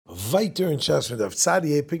Viter and Chesmed of Tzadi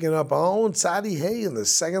Hey picking up on Tzadi Hey in the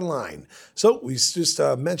second line. So we just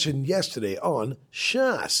mentioned yesterday on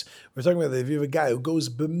Shas. We're talking about if you have a guy who goes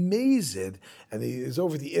bemazed and he is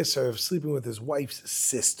over the Isser of sleeping with his wife's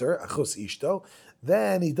sister, Achos Ishto,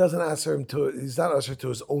 then he doesn't answer him to. He's not usher to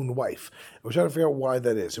his own wife. We're trying to figure out why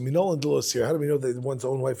that is. And we know in Dulos here. How do we know that one's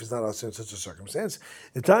own wife is not usher in such a circumstance?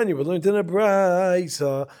 In Tanya, we learned in a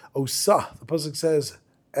brayso, Osa. The pasuk says,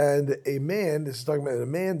 and a man. This is talking about a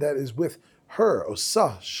man that is with her.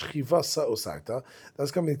 Osa shchivasa osarta.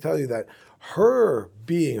 That's coming to tell you that her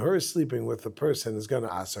sleeping with the person is going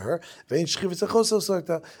to answer her.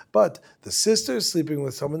 But the sister sleeping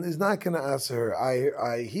with someone is not going to answer her. I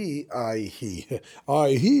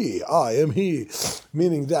am he.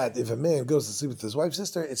 Meaning that if a man goes to sleep with his wife's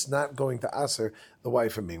sister, it's not going to answer the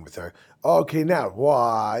wife from being with her. Okay, now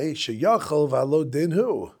why? Sheyachol v'alo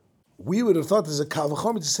dinhu. We would have thought there's a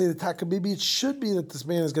kavachom to say that taka maybe it should be that this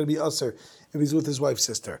man is going to be usher if he's with his wife's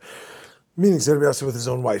sister. Meaning he's going to be usher with his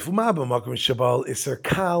own wife. We're going to see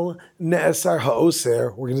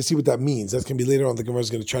what that means. That's going to be later on. The Gemara is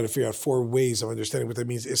going to try to figure out 4 ways of understanding what that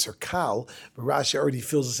means. Iser kal, but Rashi already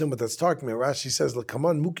fills us in what that's talking about. Rashi says,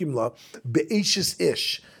 "Lakaman mukimla be'eshis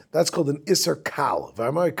ish." That's called an Isser Kal.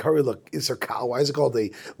 Isser Kal. Why is it called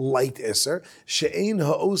a light Isser? She'ein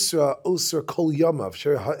ha'osra osra kol yamav.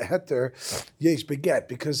 Heter yesh beget.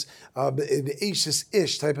 Because the Ashes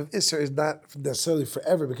Ish type of Isser is not necessarily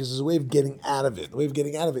forever because there's a way of getting out of it. The way of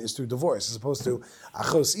getting out of it is through divorce. As opposed to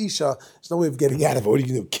Achos Isha, there's no way of getting out of it. What are you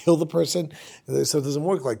going to do? Kill the person? So it doesn't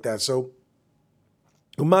work like that. So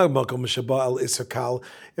if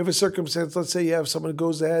a circumstance, let's say you have someone who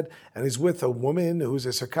goes ahead and he's with a woman who's a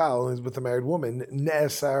sakal, and he's with a married woman,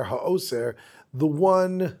 ne'esar ha'oser, the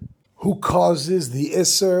one who causes the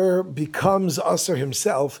isser becomes usser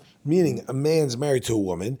himself, meaning a man's married to a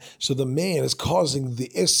woman, so the man is causing the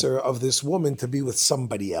isser of this woman to be with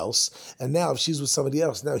somebody else, and now if she's with somebody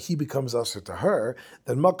else, now he becomes usser to her,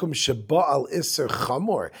 then makom sheba al isser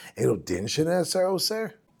chamor, eno din she'ne'esar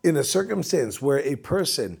oser? In a circumstance where a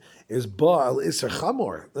person is Baal Isser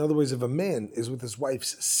Chamor, in other words, if a man is with his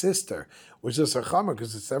wife's sister, which is Isser Chamor,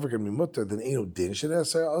 because it's never going to be mutter, then Eino Din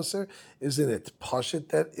She'Neser Aser, isn't it Pashit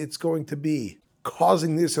that it's going to be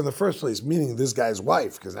causing this in the first place, meaning this guy's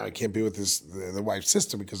wife, because now he can't be with the wife's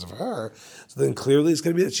sister because of her, so then clearly it's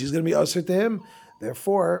going to be that she's going to be Aser to him.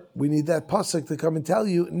 Therefore, we need that Pasuk to come and tell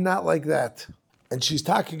you, not like that. And she's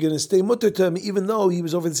talking going to stay mutter to him, even though he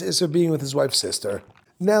was over this Isser being with his wife's sister.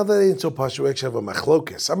 Now that ain't so pashu. We actually have a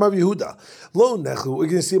machlokes. I'm Rav Yehuda. Lo nechlu. We're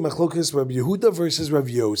going to see a machlokes Rav Yehuda versus Rav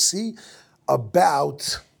Yossi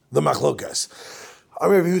about the machlokes.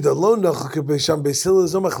 I'm Rav Yehuda. Lo nechlu kebesham beisil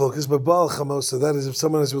is no machlokes, but baal chamosa. That is, if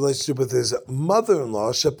someone has a relationship with his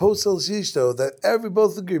mother-in-law, shaposel shishto, that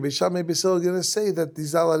both agree. Besham beisil are going to say that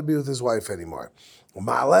he's not allowed to be with his wife anymore.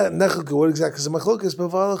 What exactly is a machlokes? But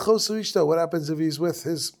baal chosu ishto. What happens if he's with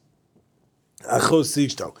his Achos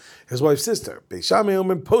Ishto, his wife's sister? Beishamei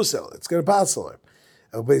omim posel, it's going to passel her.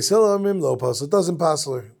 Beisil omim lo posel, it doesn't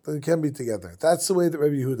passel her. They can be together. That's the way that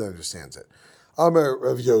Rabbi Yehuda understands it. Amar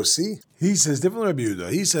Rav Yossi, he says different Rabbi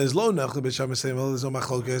Yehuda. He says lo nachle beishamei sayim there's no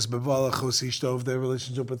machlokes beval Achos Ishto of their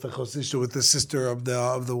relationship with the Achos Ishto, with the sister of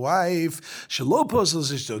the wife. Shelo posel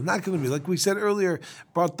Ishto, not going to be like we said earlier.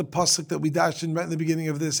 Brought the pasuk that we dashed in right in the beginning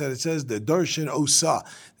of this, that it says the darshan osa.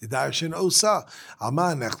 The darshan osa.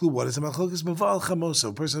 Aman nechlu. What is a machlokes beval chamosa?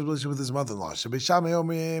 A person has a relationship with his mother-in-law. Beishamei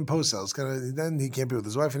omim posel. It's gonna, then he can't be with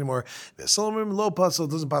his wife anymore. Solomon lo posel,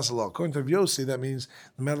 doesn't pass the law. According to Rav Yossi, that means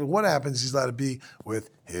no matter what happens, he's allowed to be with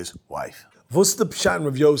his wife. What's the pshat in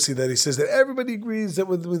Rav Yossi that he says that everybody agrees that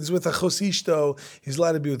with Achos Ishto, he's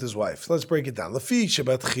allowed to be with his wife? So let's break it down. Lafi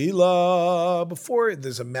Shabbat Chila, before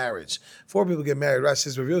there's a marriage, before people get married, Rashi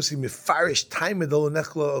says Rav Yossi mifarish time edol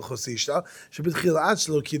nechla Achos Ishto Shabbat Chila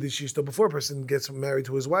achlo kiddush Ishto. Before a person gets married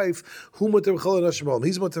to his wife, hu muter v'chol nashim b'olam.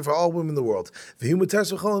 He's muter for all women in the world. V'hu muter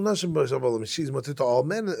v'chol nashim b'olam. She's muter to all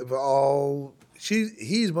men.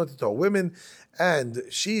 He's muter to all women, and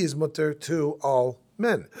she is muter to all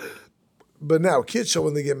men. But now, Kitcha,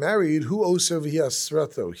 when they get married, who oser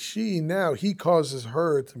v'hiasrato? He causes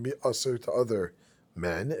her to be usher to other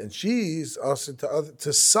men, and she's usher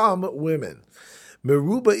to some women.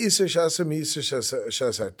 Meruba iser shasa miser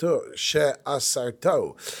she'asarto.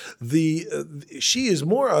 She is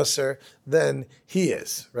more usher than he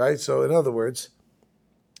is, right? So, in other words,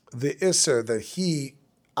 the iser that he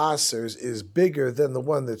asers is bigger than the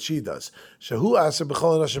one that she does. Shehu aser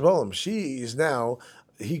b'chol nashim b'olam. She is now.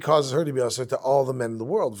 He causes her to be usher to all the men in the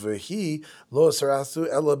world. V'hi lo asarasu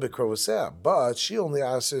ella b'krovoseh. But she only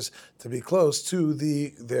asks to be close to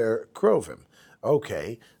their krovim.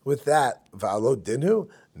 Okay, with that, v'alo dinu,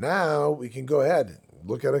 Now we can go ahead and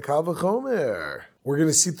look at a Kal V'chomer. We're going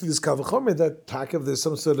to see through this Kal V'chomer that Takav, there's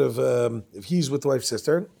some sort of, if he's with the wife's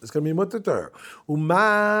sister, it's going to be mutter to her.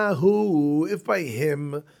 Umahu, if by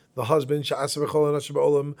him, the husband, who asks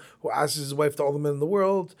his wife to all the men in the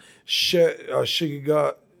world,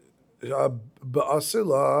 Shigiga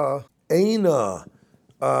Ba'asila, Aina,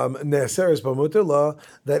 Neseres B'mutila,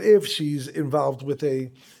 that if she's involved with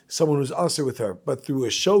someone who's usher with her, but through a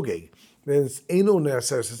shogeg, then it's Eino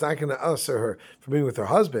Neseres, it's not going to usher her for being with her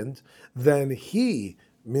husband, then he,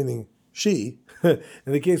 meaning she, in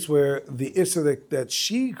the case where the Isser that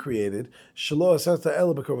she created, Shalo Asata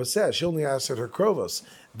El B'Krovaseh, she only answered her Krovos,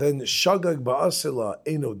 then Shagag Ba'asila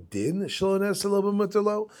Eino Din, Shalo Neselo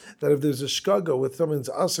B'mutilo, that if there's a Shgaga with someone's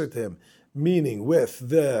usher to him, meaning with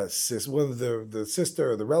the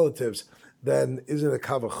sister or the relatives, then is it a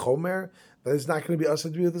Kal V'chomer that is not going to be usher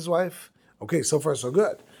to be with his wife? Okay, so far so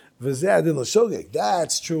good.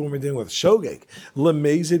 That's true when we're dealing with shogeg.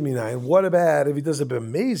 Lemezid minayin. What about if he does a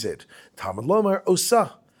b'mezid? Talmud lomar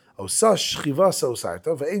osa. Osa shchivasa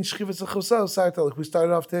osarta. Ve'ein shchivasa chosa osarta. Like we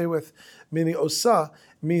started off today with, meaning osa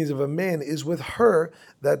means if a man is with her,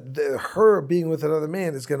 that her being with another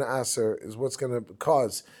man is going to aser, is what's going to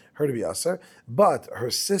cause her to be aser. But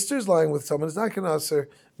her sister's lying with someone is not going to aser,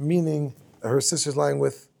 meaning her sister's lying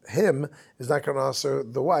with him is not going to aser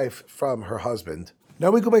the wife from her husband. Now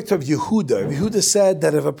we go back to Rav Yehuda. Rav Yehuda said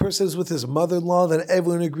that if a person is with his mother-in-law, then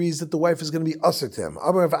everyone agrees that the wife is going to be usher to him.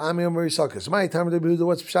 Amar Rav Ami Amar Yisakis. My time Rav Yehuda.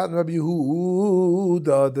 What's pshat in Rav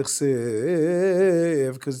Yehuda?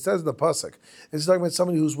 Because it says in the pasuk, it's talking about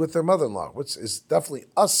somebody who's with their mother-in-law, which is definitely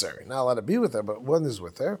usher. Not allowed to be with her, but one is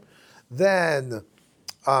with her. Then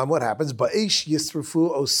what happens? Ba'esh yisrufu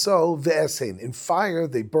oso ve'esein. In fire,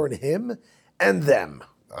 they burn him and them.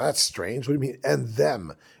 Now, that's strange. What do you mean, and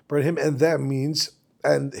them? Burn him and them means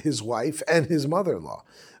and his wife and his mother-in-law.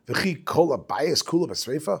 V'chi kol abayis kula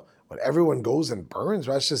b'sreifa. When everyone goes and burns,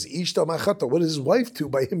 Rashi says, Ishta machata. What does his wife do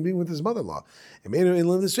by him being with his mother-in-law?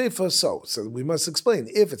 So we must explain.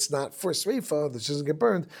 If it's not for sreifa, that she doesn't get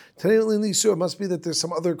burned, it must be that there's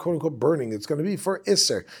some other quote-unquote burning. It's going to be for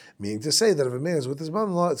isser, meaning to say that if a man is with his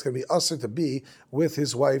mother-in-law, it's going to be usser to be with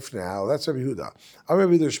his wife now. That's Rabbi Yehuda.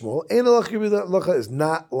 Rabbi Shmuel, Ein halacha Rabbi Yehuda is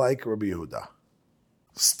not like Rabbi Yehuda.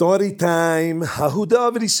 Story time. There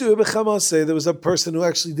was a person who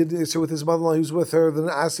actually did Isser with his mother-in-law. He was with her. Then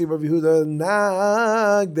Asi Rav Yehuda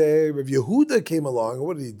Nagde. Rav Yehuda came along.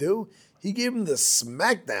 What did he do? He gave him the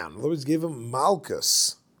smackdown. In other words, gave him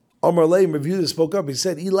Malchus. Amar Leim, Rav Yehuda spoke up. He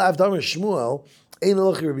said, he laughed Amar Shmuel. Ein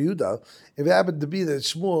halacha Rav Yehuda. If it happened to be that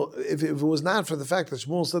Shmuel, if it was not for the fact that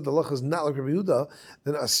Shmuel said the halacha is not like Rav Yehuda,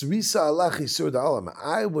 then Asrisa alach Yisur da'alam.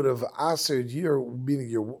 I would have asered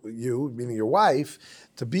meaning your wife,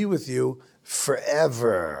 to be with you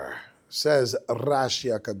forever. Says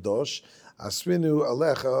Rashi HaKadosh, Asrinu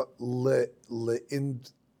alecha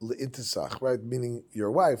le'intisach, right? Meaning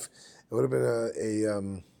your wife. It would have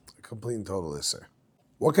been a complete and total isser.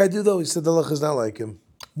 What can I do though? He said the halacha is not like him.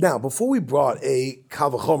 Now, before we brought a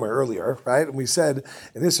Kal V'chomer earlier, right, and we said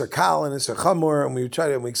an Isser Kal and Isser Chamor, and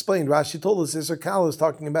we explained, Rashi told us Isser Kal is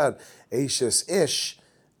talking about Eishes Ish,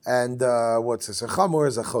 and what's Isser Chamor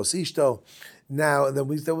is Achos Ishto. Now, and then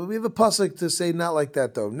we have a pasuk to say not like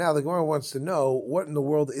that though. Now the Gemara wants to know what in the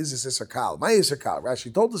world is this Isser Kal? My Isser Kal.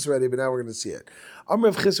 Rashi told us already, but now we're going to see it.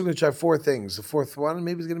 Amar Rav Chisda, we're going to try four things. The fourth one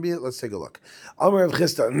maybe is going to be it. Let's take a look. Amar Rav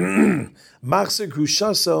Chisda, Machzer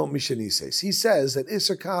Grushaso Mishanises. He says that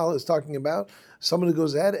Isser Kal is talking about someone who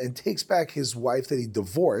goes ahead and takes back his wife that he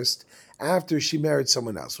divorced after she married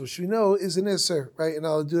someone else, which we know is an Isser, right? And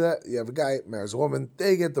I'll do that. You have a guy, marries a woman,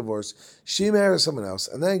 they get divorced, she marries someone else,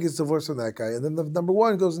 and then gets divorced from that guy, and then the number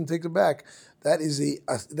one goes and takes it back. That is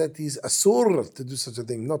that is asur to do such a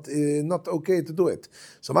thing, not okay to do it.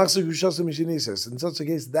 So Machzer Grushaso Mishanises. In such a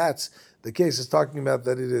case, that's the case is talking about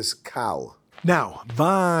that it is Kal. Now,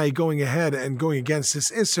 by going ahead and going against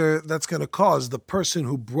this Isser, that's going to cause the person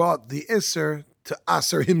who brought the Isser to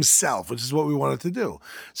aser himself, which is what we wanted to do.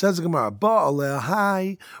 Says the Gemara,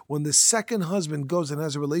 Ba'alehai, when the second husband goes and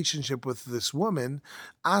has a relationship with this woman,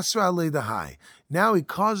 aser aledahai. Now he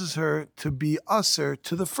causes her to be aser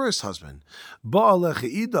to the first husband.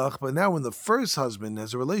 Ba'alechidach, but now when the first husband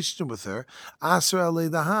has a relationship with her, aser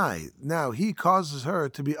aledahai. Now he causes her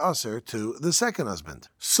to be aser to the second husband.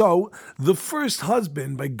 So the first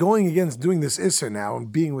husband, by going against doing this isser now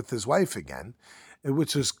and being with his wife again,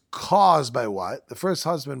 which was caused by what? The first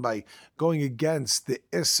husband, by going against the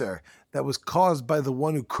Isser that was caused by the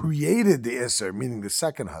one who created the Isser, meaning the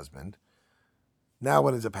second husband. Now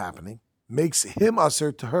what ends up happening? Makes him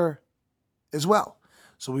Isser to her as well.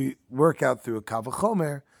 So we work out through a Kal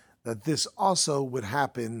V'chomer that this also would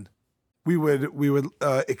happen. We would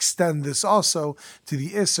extend this also to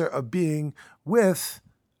the Isser of being with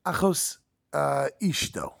Achos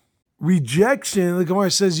Ishto. Rejection, the Gemara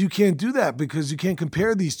says you can't do that because you can't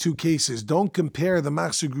compare these two cases. Don't compare the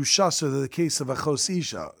Machzor Grushasa to the case of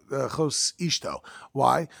Achos Ishto.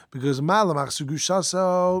 Why? Because Mala Machzor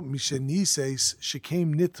Grushasa Mishenises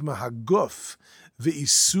Shekem Nitma Haguf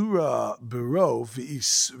Ve'isura Bero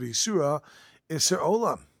Ve'isura Iser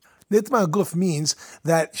Olam. Nitma Guf means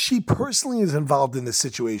that she personally is involved in this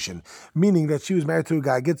situation, meaning that she was married to a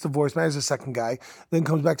guy, gets divorced, marries a second guy, then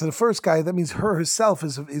comes back to the first guy. That means her herself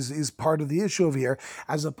is part of the issue over here,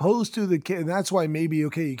 as opposed to the kid. And that's why maybe,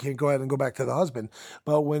 okay, you can't go ahead and go back to the husband,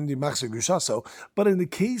 but when the Machzor Grushaso. But in the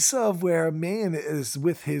case of where a man is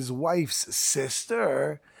with his wife's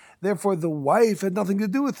sister, therefore, the wife had nothing to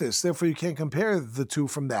do with this. Therefore, you can't compare the two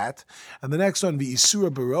from that. And the next one, the Isura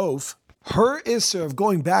Barov, her Isser of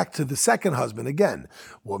going back to the second husband, again,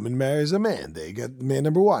 woman marries a man, they get man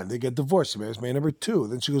number one, they get divorced, she marries man number two,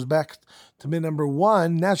 then she goes back to man number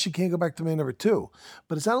one, now she can't go back to man number two.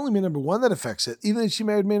 But it's not only man number one that affects it, even if she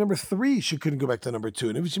married man number three, she couldn't go back to number two,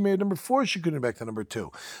 and if she married number four, she couldn't go back to number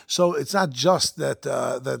two. So it's not just that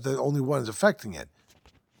that the only one is affecting it.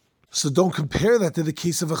 So don't compare that to the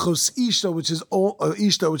case of Achos Ishto,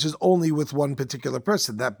 which is only with one particular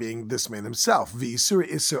person, that being this man himself. The Isur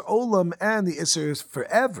Isur Olam, and the Isur is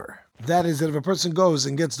forever. That is, that if a person goes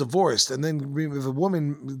and gets divorced, and then if a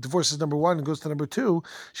woman divorces number one and goes to number two,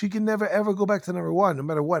 she can never ever go back to number one, no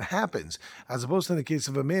matter what happens. As opposed to in the case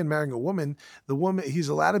of a man marrying a woman, the woman, he's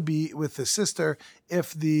allowed to be with the sister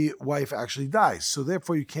if the wife actually dies. So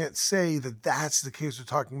therefore, you can't say that that's the case we're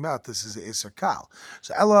talking about. This is Isur Kal.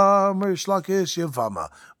 So Ella Merish Lakish Yavama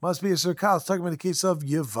must be Isur Kal. It's talking about the case of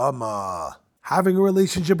Yavama. Having a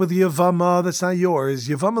relationship with Yavama that's not yours,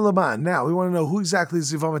 Yavama Laban. Now, we want to know who exactly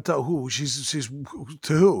is Yavama to who. She's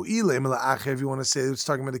to who? Ilem La'acher, if you want to say it's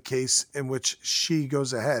talking about a case in which she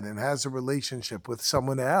goes ahead and has a relationship with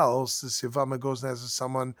someone else. This Yavama goes and has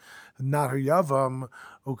someone, not her Yavam.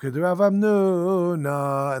 Okay, Rav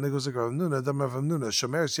Nuna, and it goes like Rav Nuna, Rav Nuna,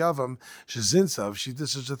 Shomeres Yavam, Shezinsav, she did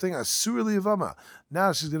such a thing, Asurli Yavama.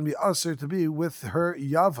 Now she's going to be usher to be with her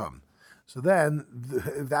Yavam. So then,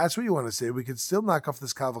 if that's what you want to say, we could still knock off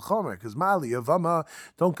this Kal V'chomer, because Mali Yavama,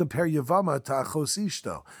 don't compare Yavama to Achos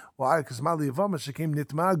Ishto. Why? Because Mali Yavama, she came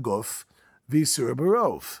Nitma Guf, V'Isura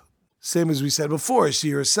Barov. Same as we said before,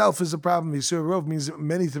 she herself is a problem. V'Isura Barov means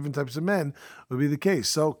many different types of men would be the case.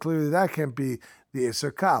 So clearly that can't be the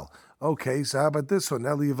Isur Kal. Okay, so how about this one?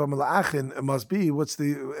 Eli Yavama La'achin, it must be, what's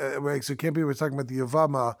the, so it can't be, we're talking about the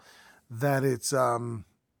Yavama, that it's,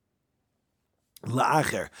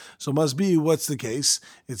 La'acher. So must be, what's the case?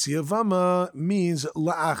 It's Yavama means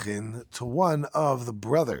la'achin, to one of the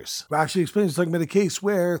brothers. Rashi explains, talking about a case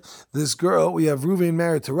where this girl, we have Reuven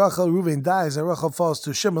married to Rachel, Reuven dies, and Rachel falls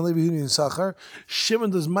to Shimon, Levi, Huni, and Sachar. Shimon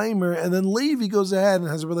does Maimer, and then Levi goes ahead and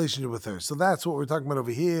has a relationship with her. So that's what we're talking about over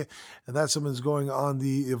here, and that's someone's going on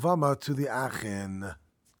the Yavama to the Achin.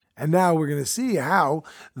 And now we're going to see how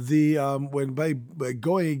the when by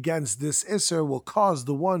going against this Isser will cause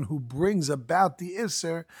the one who brings about the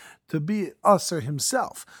Isser to be Usser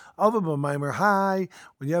himself. Avaba Maimer High,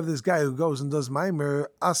 when you have this guy who goes and does Maimer,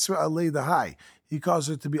 Asra Alei the High, he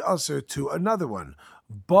causes it to be Usser to another one.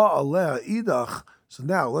 Ba'aleh Idach. So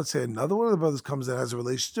now, let's say another one of the brothers comes and has a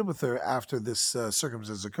relationship with her after this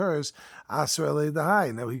circumstance occurs. Asra Alei the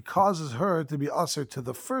High. Now he causes her to be Usser to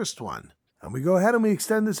the first one. And we go ahead and we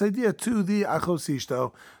extend this idea to the Achos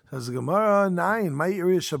Ishto. Says the Gemara 9,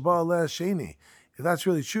 Ma'iri Shabbat Sheni. If that's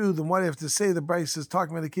really true, then why do you have to say the Bryce is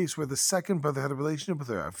talking about a case where the second brother had a relationship with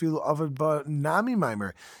her? I feel Avad Ba Nami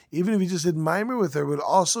Maimer. Even if he just did Maimer with her, it would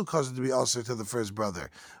also cause it to be also to the first brother.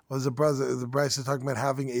 Was the Bryce is talking about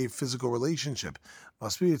having a physical relationship?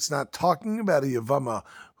 Must be it's not talking about a Yavama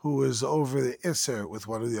who is over the Isser with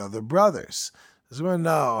one of the other brothers.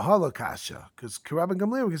 No, halakasha, because Karab and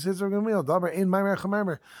Gamliel, because it's Gamliel, Dabar ain't Maimer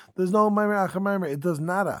Achamamer. There's no Maimer Achamamer. It does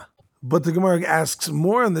nada. But the Gemara asks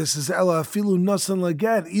more on this: is Ella Filu Nasan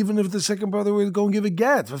Laget? Even if the second brother were to go and give a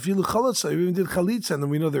get, Filu Chalitza, even did Chalitza, and then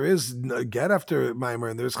we know there is a get after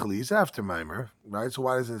Maimer and there's Chalitza after Maimer, right? So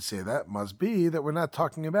why does it say that? Must be that we're not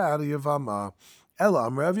talking about a Yavama.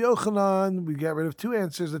 Elam Rav Yochanan, we get rid of two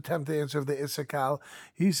answers, attempt the answer of the Isur Kal.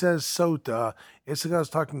 He says Sota. Isur Kal is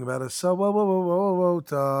talking about a Sota.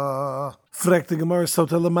 Frek the Gemara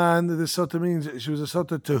Sota Laman. The Sota means she was a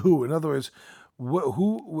Sota to who? In other words,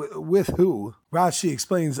 With who? Rashi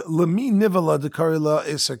explains, Lemi nivala dekarila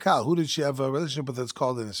isakal. Who did she have a relationship with that's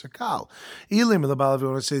called an isakal? Elim labal, if you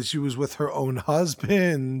want to say she was with her own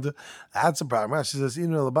husband, that's a problem. Rashi says,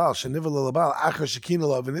 Inu labal, shenivala labal, achar shekina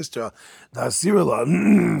la v'nistra,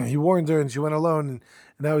 nasirala. He warned her and she went alone, and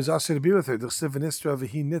now he's asked her to be with her. D'chsev v'nistra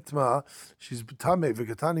v'hi nitma, she's tame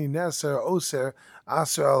v'katani neser oser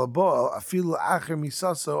aser al bo'al, afilu achar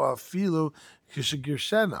misaso, afilu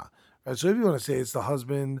kishagirshena. Right, so if you want to say it's the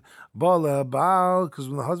husband, Bala, Baal, because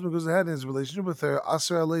when the husband goes ahead in his relationship with her,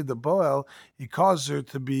 Aser alei the Boel, he caused her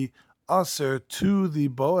to be Aser to the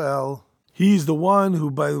Boel. He's the one who,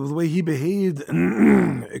 by the way he behaved,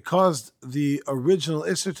 it caused the original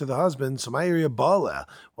Isser to the husband. So my area, Bala.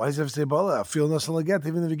 Why does he have to say Bala? Feel nothing like get,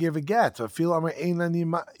 even if he gave a get. Or feel Amar Einani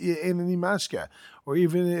Mashka. Or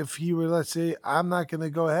even if he were, let's say, I'm not going to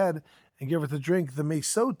go ahead and give her to drink the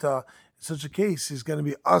Mesota. In such a case, he's going to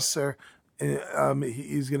be usher.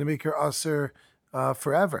 He's going to make her usher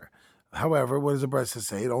forever. However, what does the Brisa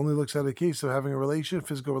say? It only looks at a case of having a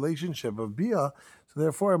physical relationship of bia. So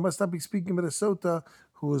therefore, it must not be speaking about a sota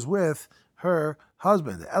who was with her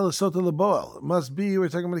husband. Ela sota leboel. It must be, we're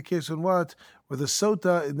talking about a case in what? Where the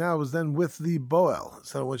sota now was then with the boel.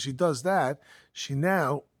 So when she does that, she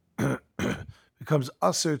now becomes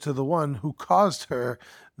usher to the one who caused her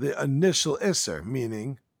the initial isser,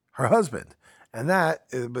 meaning her husband. And that,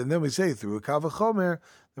 but then we say through a kavachomer,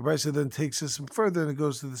 the Brisa then takes us further and it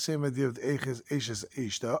goes to the same idea of Eches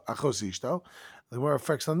Ishto, Achos Ishto. The more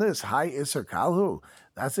effects on this. Hi Isser Kalhu.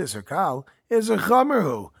 That's Isser Kal. Isser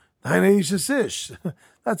Chomerhu. Nine Ish.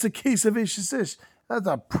 That's a case of Ish. That's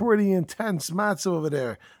a pretty intense matzah over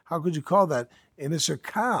there. How could you call that an Isser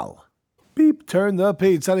Kal? Beep, turn the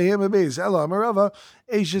page. Salihim Abiz. Ella Marava.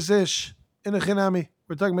 Ish. In a Chinami.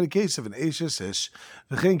 We're talking about a case of an Eishes Ish.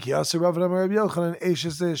 V'chin ki aser Rav Amar Rabbi Yochanan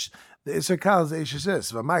Eishes Ish. The Isser Kal is the Eishes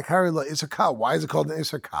Ish. V'mai karila Isser Kal. Why is it called an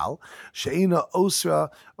Isser Kal? She'ina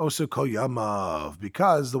osra oser kol yamav.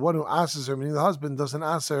 Because the one who asks her, meaning the husband, doesn't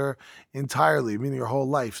ask her entirely, meaning her whole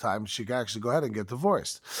lifetime. She can actually go ahead and get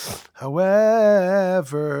divorced.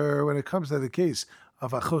 However, when it comes to the case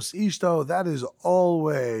of Achos Ishto, that is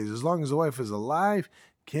always, as long as the wife is alive,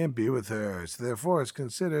 can't be with her. So therefore, it's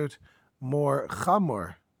considered more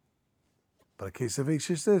chamor, but a case of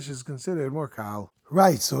Eishes is considered more kal.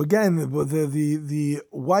 Right. So again, the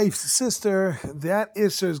wife's sister, that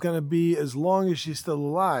isser is going to be as long as she's still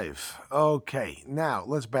alive. Okay. Now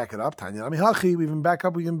let's back it up. Tanya, we even back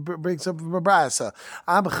up. We can bring something from Brasa.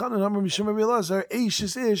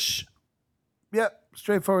 Eishes ish. Yep.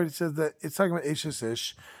 Straightforward. It says that it's talking about Eishes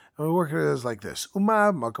ish. And we work it as like this.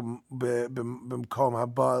 Uma makom b'mkom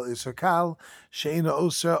habal iser kal she'ena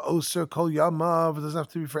oser kol yamav. It doesn't have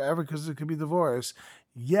to be forever because it could be divorce.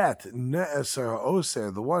 Yet ne'eser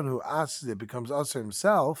oser, the one who asks it becomes oser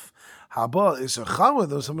himself. Habal iser chamor,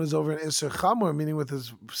 though someone is over an iser chamor, meaning with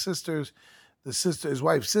his sisters, his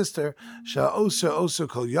wife's sister. Shall oser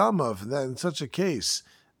kol yamav. That in such a case,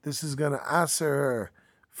 this is going to aser her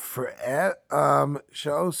for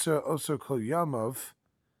shall oser kol yamav.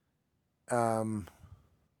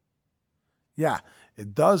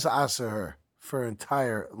 It does answer her for her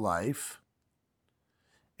entire life.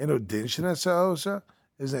 In Odin Osa,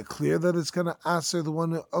 isn't it clear that it's going to answer the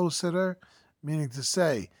one who osed her? Meaning to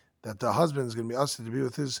say that the husband is going to be osed to be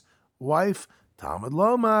with his wife. Talmud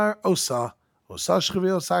Lomar Osa.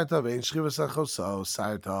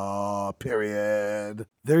 Period.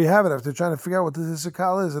 There you have it. After trying to figure out what this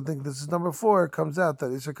Issachar is, I think this is number 4. It comes out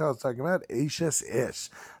that Issachar is talking about Eishes Ish.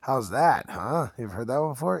 How's that, huh? You've heard that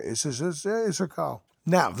one before? Eishes Ish, Issachar.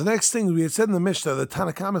 Now, the next thing we had said in the Mishnah, the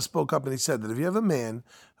Tanakama spoke up and he said that if you have a man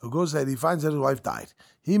who goes ahead, he finds that his wife died.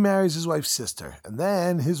 He marries his wife's sister, and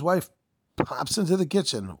then his wife pops into the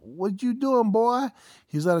kitchen. What you doing, boy?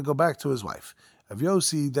 He's let her go back to his wife. Rav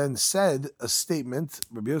Yossi then said a statement.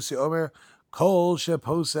 Rav Yossi Omer, Kol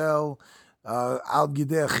sheposel al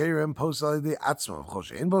gidei achirim posel al yidei atzmo. Kol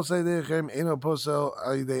she'en posel al yidei achirim eno posel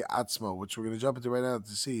al yidei atzmo. Which we're going to jump into right now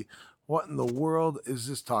to see what in the world is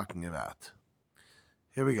this talking about.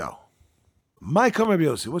 Here we go. My Rav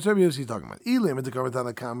Yossi. What's Rav Yossi talking about? Ilim at the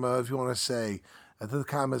Tanakama. If you want to say that the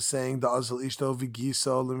Kama is saying the azal ishto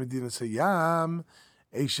v'giso lemedina sayam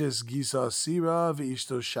eishes gisa sira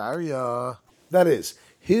v'ishto sharia. That is,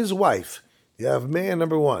 his wife, you have man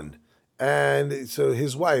number 1, and so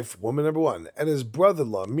his wife, woman number 1, and his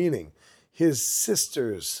brother-in-law, meaning his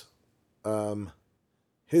sister's,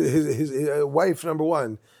 his wife number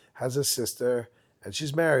 1 has a sister, and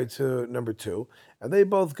she's married to number 2, and they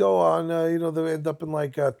both go on, they end up in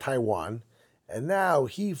like Taiwan, and now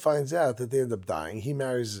he finds out that they end up dying. He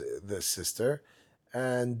marries the sister,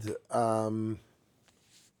 and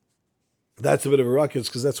That's a bit of a ruckus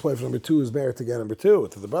because that's wife number 2 is married to guy number 2,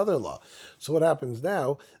 to the brother-in-law. So what happens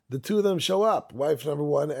now? The two of them show up. Wife number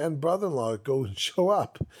 1 and brother-in-law go and show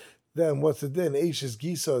up. Then what's the din? Eishes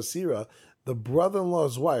Gisa Asira. The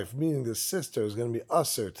brother-in-law's wife, meaning the sister, is going to be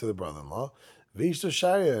usher to the brother-in-law. Vishto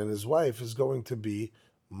Sharia and his wife is going to be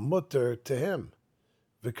mutter to him.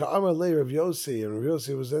 V'ka'amar le Rav Yossi, and Rav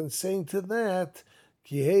Yossi was then saying to that,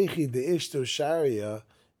 Ki heichi de ishto Sharia,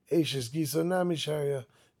 Eishes Gisa Nami Sharia.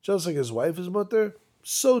 Just like his wife is mutter,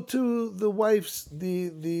 so too the wife's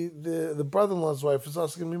the brother-in-law's wife is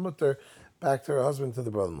also going to be mutter back to her husband, to the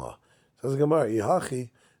brother-in-law. Says the Gemara, Yihachi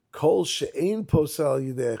kol she'ein posel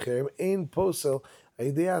yidei acherim ein posel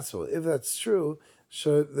yidei atzmo. If that's true,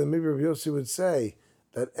 so then maybe Rabbi Yossi would say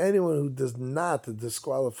that anyone who does not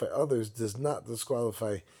disqualify others does not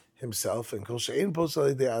disqualify himself. And kol she'ein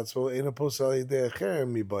posel yidei atzmo ein posel yidei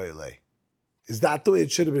acherim mibayilei. Is that the way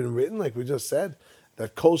it should have been written, like we just said?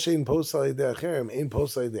 That kol shein posel yidei acherim ein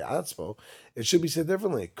posel yidei atzmo. It should be said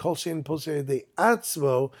differently. Kol shein posel yidei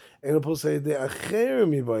atzmo ein posel yidei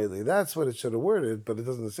acherim mibayli. That's what it should have worded, but it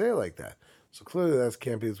doesn't say it like that. So clearly that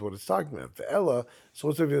can't be what it's talking about. The Ella. So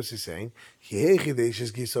what's Rav Yossi saying? Hihechi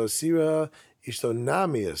deishes giso asira ishto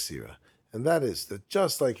nami asira, and that is that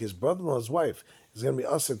just like his brother-in-law's wife is going to be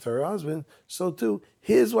usher to her husband, so too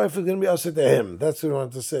his wife is going to be usher to him. That's what he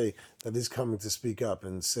wanted to say, that he's coming to speak up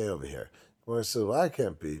and say over here. Gemara says, well, that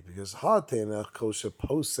can't be, because ha'tenach kosher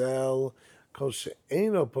posel, kosher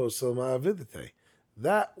eno posel ma'avidite.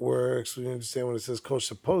 That works when you understand when it says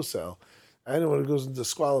kosher posel. Anyone who goes and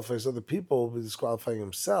disqualifies other people will be disqualifying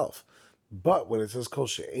himself. But when it says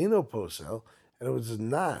kosher eno posel, and it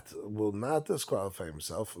will not disqualify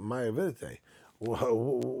himself, ma'avidite.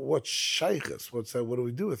 What's shaykhus? What's that? What do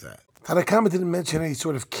we do with that? Tanakama didn't mention any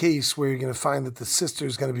sort of case where you're going to find that the sister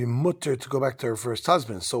is going to be mutter to go back to her first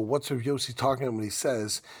husband. So what's Rav Yossi talking about when he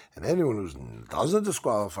says, and anyone who doesn't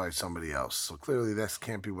disqualify somebody else? So clearly that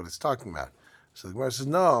can't be what it's talking about. So the Gemara says,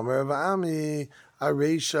 no, Merava Ami,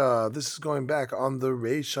 Aresha. This is going back on the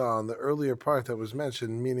Resha, on the earlier part that was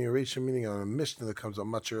mentioned, meaning Aresha, meaning on a Mishnah that comes up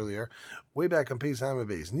much earlier, way back on Pez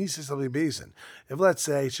Hamabez. Nisis will be Bezin. If let's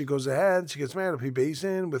say she goes ahead, she gets married, will be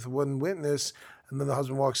Bezin with one witness, and then the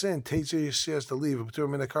husband walks in, Teitze, she has to leave. Up to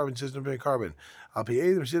her carbon, she has to bring a carbon. I'll be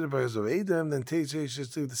Adam, she did it because of Adam, then Teitze, she has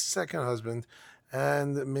to leave the second husband,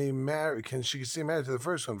 and may marry. She can stay married to the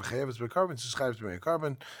first one. V'chayev is carbon. She schayv to bring a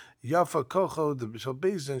carbon. Yafa kocho the shel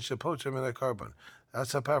bezin shepocher min a carbon.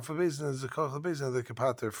 That's how powerful bezin is. The kocho bezin that can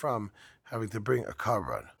pater from having to bring a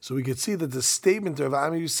carbon. So we could see that the statement of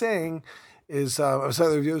Ami is saying is, Rav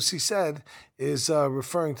Yossi said, is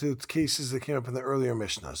referring to cases that came up in the earlier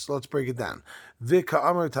Mishnah. So let's break it down. Vika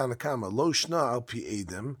amar tanakama lo shna al pi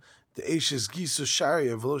edim the eishes giso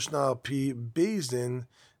sharia v'lo shna al pi bezin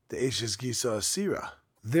the Eishes Gisa Asira.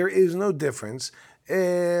 There is no difference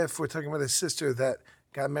if we're talking about a sister that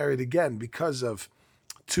got married again because of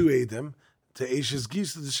two Edom to Eishes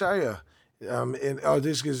Gisa the Sharia,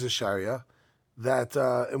 Eishes Gisa Sharia, that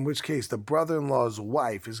in which case the brother-in-law's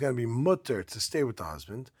wife is going to be mutter to stay with the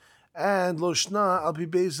husband, and Lo Shna I'll be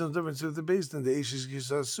based on the difference with the based on the Eishes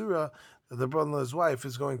Gisa Asura, that the brother-in-law's wife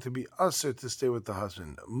is going to be usher to stay with the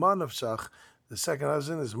husband. Manavshach, the second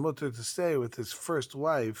husband, is mutter to stay with his first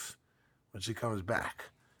wife when she comes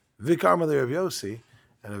back. Vikarma le Rav Yossi,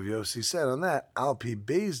 and Rav Yossi said on that, Al pi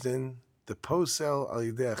bezdin the posel al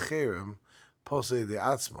yidei acherim posel yidei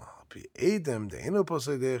atzmo. Al pi edem the eno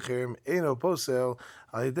posel yidei acherim eno posel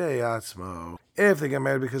al yidei atzmo. If they get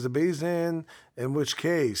married because of bezdin, in which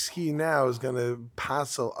case he now is going to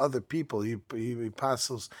passel other people. He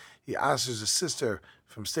asks his sister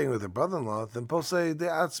from staying with her brother-in-law. Then posel yidei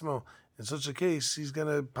atzmo. In such a case, he's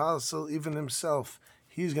going to passel even himself.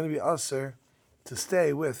 He's going to be usher to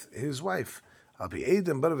stay with his wife. I'll be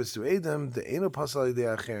Adam, but if it's to Adam, the Eno Pasal de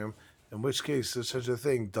Acherim, in which case there's such a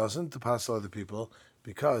thing doesn't passel other people,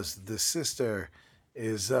 because the sister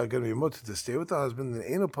is going to be mutter to stay with the husband, the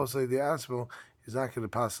Eno Pasal de Atzmo is not going to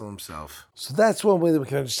passel himself. So that's one way that we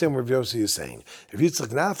can understand what Rav Yossi is saying. If Yitzchak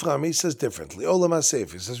Nafram, he says differently. Olam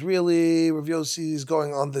HaSeif, he says really, Rav Yossi is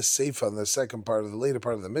going on the Seif, on the second part of the later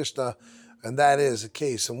part of the Mishnah, and that is a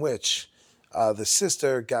case in which the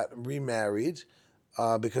sister got remarried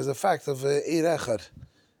because of the fact of Eid Echad.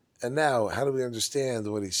 And now, how do we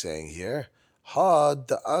understand what he's saying here? Ha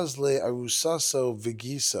da azle arusaso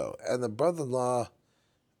vigiso. And the brother-in-law,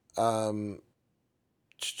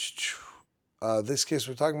 this case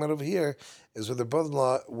we're talking about over here is where the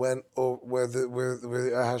brother-in-law went, or where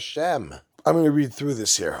Hashem. I'm going to read through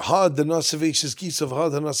this here. Ha da nasavishes giso, ha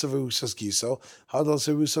da nasavusas giso, ha da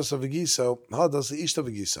nasavusas giso, ha da ishta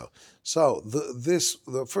giso. So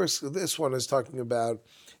this one is talking about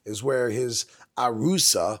is where his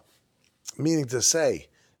arusa, meaning to say,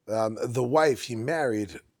 the wife he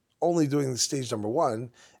married only doing the stage number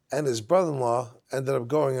one, and his brother-in-law ended up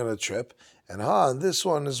going on a trip. And this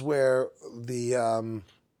one is where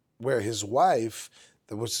where his wife,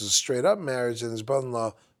 which is a straight up marriage, and his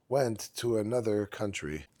brother-in-law went to another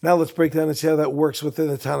country. Now let's break down and see how that works within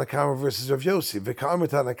the Tanakama versus Rav Yossi. V'kamer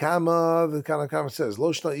Tanakama, the Tanakama says,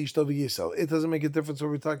 Lo shna ishto v'yiso. It doesn't make a difference what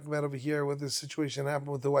we're talking about over here, what this situation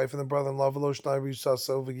happened with the wife and the brother-in-law. V'lo shna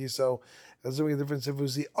v'yiso v'yiso. It doesn't make a difference if it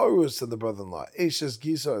was the arus of the brother-in-law. Eishes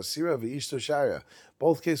giso asira v'ishto shara.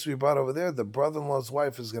 Both cases we brought over there, the brother-in-law's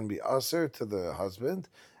wife is going to be aser to the husband,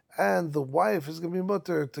 and the wife is going to be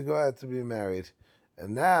mutter to go out to be married.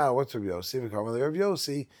 And now, what's Rav Yossi? Rav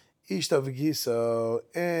Yossi, Ishta v'giso.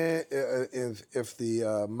 If the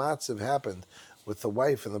matzav happened with the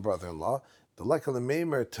wife and the brother-in-law, the lekal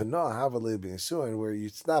meimer tana have a libin suin, where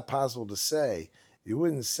it's not possible to say, you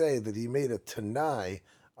wouldn't say that he made a tanai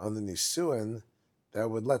on the nisuin that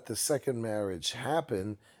would let the second marriage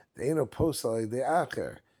happen. They ain't no posali de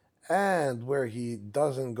acher. And where he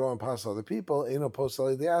doesn't go and pass other people, ain't no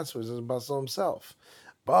posali de asper, doesn't pass himself.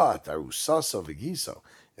 But arusaso v'giso,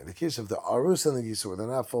 in the case of the arus and the giso, where they're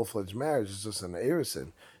not full-fledged marriage, it's just an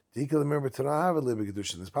erisin. Remember to not have a libin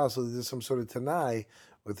kedushin. It's possible there's some sort of tanai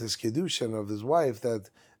with his kedushin of his wife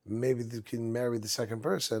that maybe they can marry the second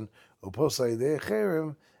person,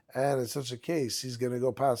 and in such a case, he's going to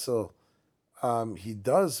go pasel. He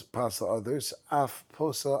does pasel others, af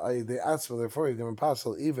posel ayidei atzma. Therefore, he's going to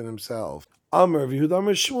pasel even himself. Amar v'Yehuda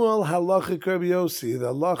Amar Shmuel halacha Rav Yossi.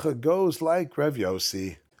 The halacha goes like Rav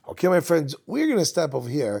Yossi. Okay, my friends, we're going to step over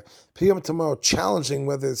here, pick up tomorrow, challenging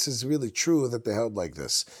whether this is really true that they held like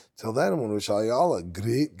this. Till then, I want to wish you all a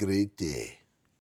great day.